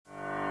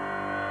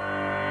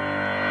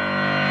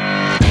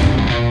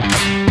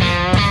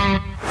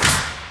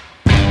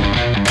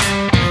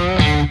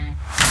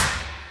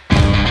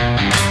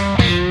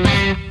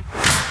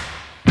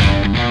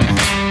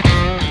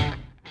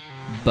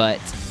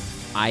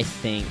I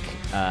think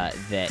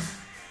that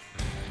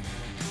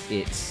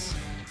it's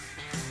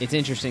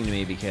interesting to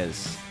me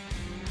because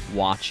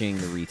watching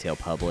the retail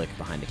public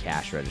behind a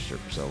cash register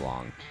for so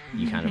long,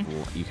 you kind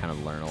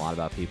of learn a lot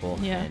about people.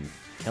 Yeah. And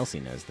Kelsey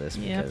knows this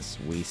because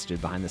we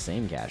stood behind the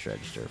same cash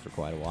register for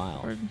quite a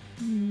while. For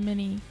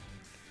many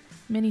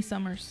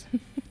summers.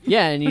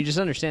 Yeah, and you just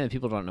understand that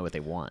people don't know what they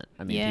want.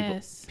 I mean,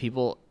 Yes.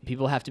 people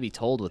have to be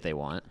told what they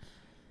want.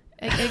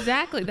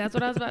 Exactly. That's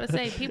what I was about to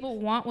say. People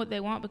want what they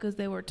want because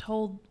they were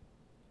told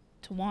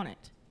to want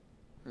it.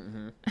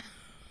 Mm-hmm.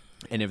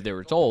 And if they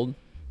were told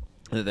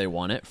that they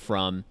want it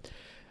from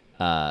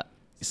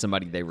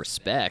somebody they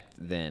respect,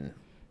 then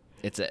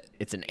it's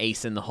an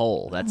ace in the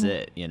hole. That's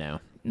it, you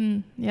know.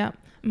 Yeah.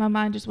 My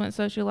mind just went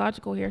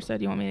sociological here. So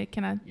do you want me to,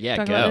 can I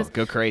talk about this?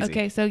 Go crazy.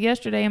 Okay. So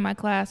yesterday in my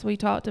class, we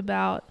talked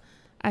about,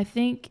 I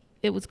think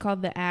it was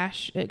called the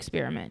Asch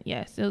experiment.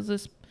 Yes. It was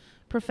this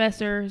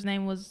professor. His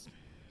name was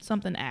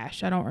something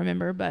Asch. I don't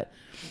remember, but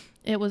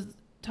it was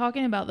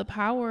talking about the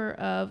power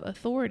of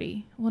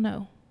authority. Well,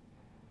 no,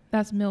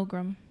 that's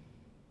Milgram.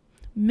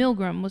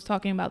 Milgram was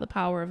talking about the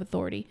power of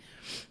authority.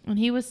 And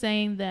he was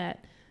saying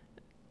that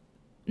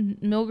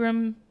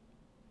Milgram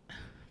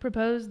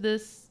proposed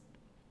this,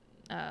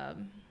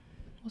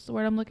 what's the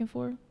word I'm looking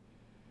for?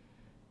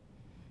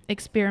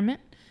 Experiment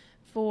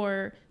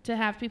to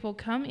have people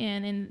come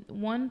in, and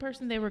one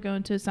person they were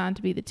going to assign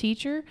to be the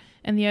teacher,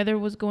 and the other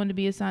was going to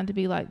be assigned to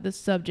be like the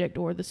subject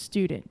or the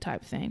student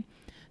type thing.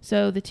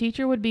 So the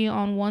teacher would be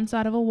on one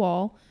side of a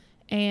wall,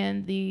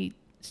 and the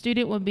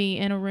student would be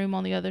in a room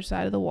on the other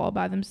side of the wall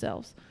by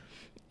themselves.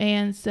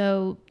 And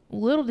so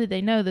little did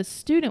they know the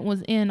student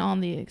was in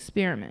on the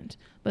experiment,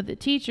 but the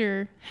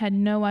teacher had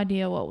no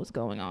idea what was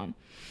going on.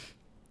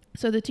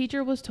 So the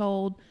teacher was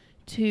told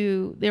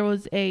there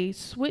was a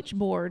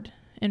switchboard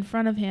in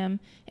front of him,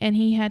 and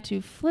he had to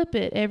flip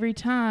it every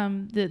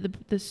time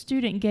the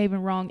student gave a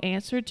wrong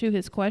answer to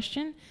his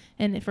question.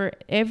 And for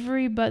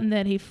every button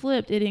that he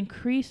flipped, it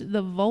increased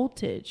the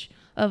voltage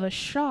of a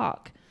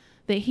shock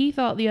that he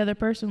thought the other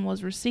person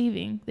was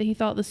receiving, that he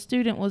thought the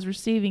student was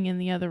receiving in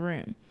the other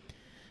room.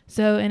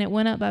 So, and it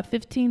went up by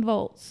 15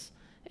 volts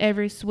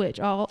every switch,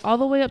 all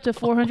the way up to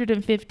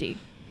 450.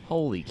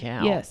 Holy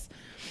cow. Yes.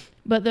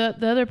 But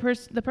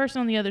the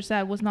person on the other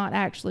side was not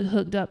actually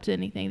hooked up to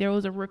anything. There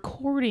was a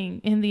recording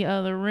in the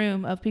other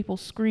room of people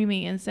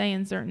screaming and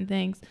saying certain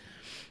things.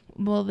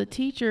 Well, the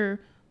teacher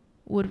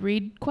would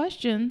read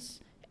questions,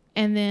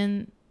 and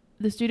then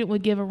the student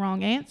would give a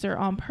wrong answer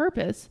on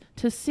purpose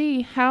to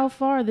see how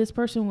far this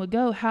person would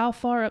go, how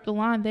far up the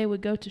line they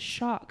would go to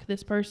shock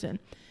this person.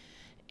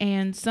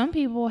 And some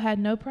people had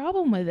no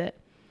problem with it.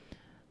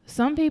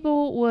 Some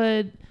people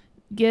would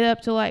get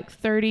up to like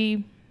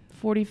 30,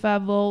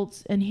 45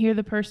 volts and hear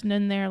the person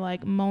in there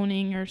like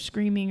moaning or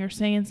screaming or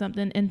saying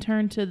something, and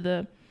turn to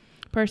the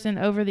person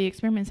over the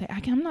experiment and say,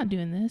 I'm not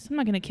doing this. I'm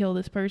not going to kill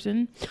this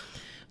person.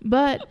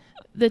 But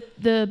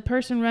the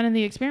person running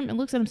the experiment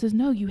looks at him and says,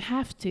 no, you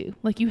have to.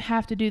 Like, you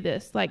have to do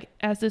this, like,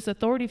 as this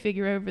authority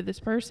figure over this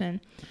person.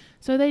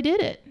 So they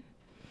did it.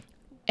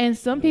 And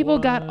some people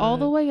got all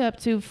the way up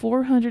to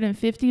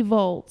 450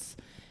 volts,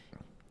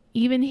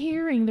 even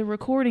hearing the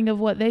recording of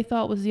what they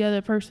thought was the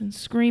other person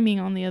screaming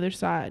on the other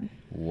side.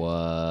 What?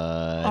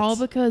 All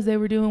because they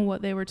were doing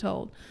what they were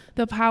told.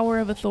 The power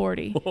of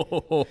authority.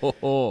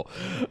 Oh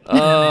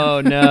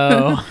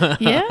no.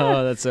 Yeah.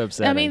 Oh, that's so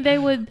upsetting. I mean,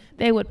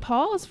 they would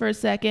pause for a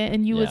second,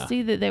 and you would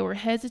see that they were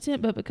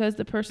hesitant, but because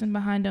the person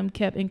behind them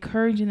kept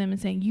encouraging them and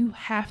saying, you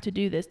have to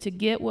do this to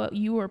get what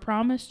you were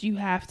promised, you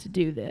have to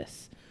do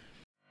this.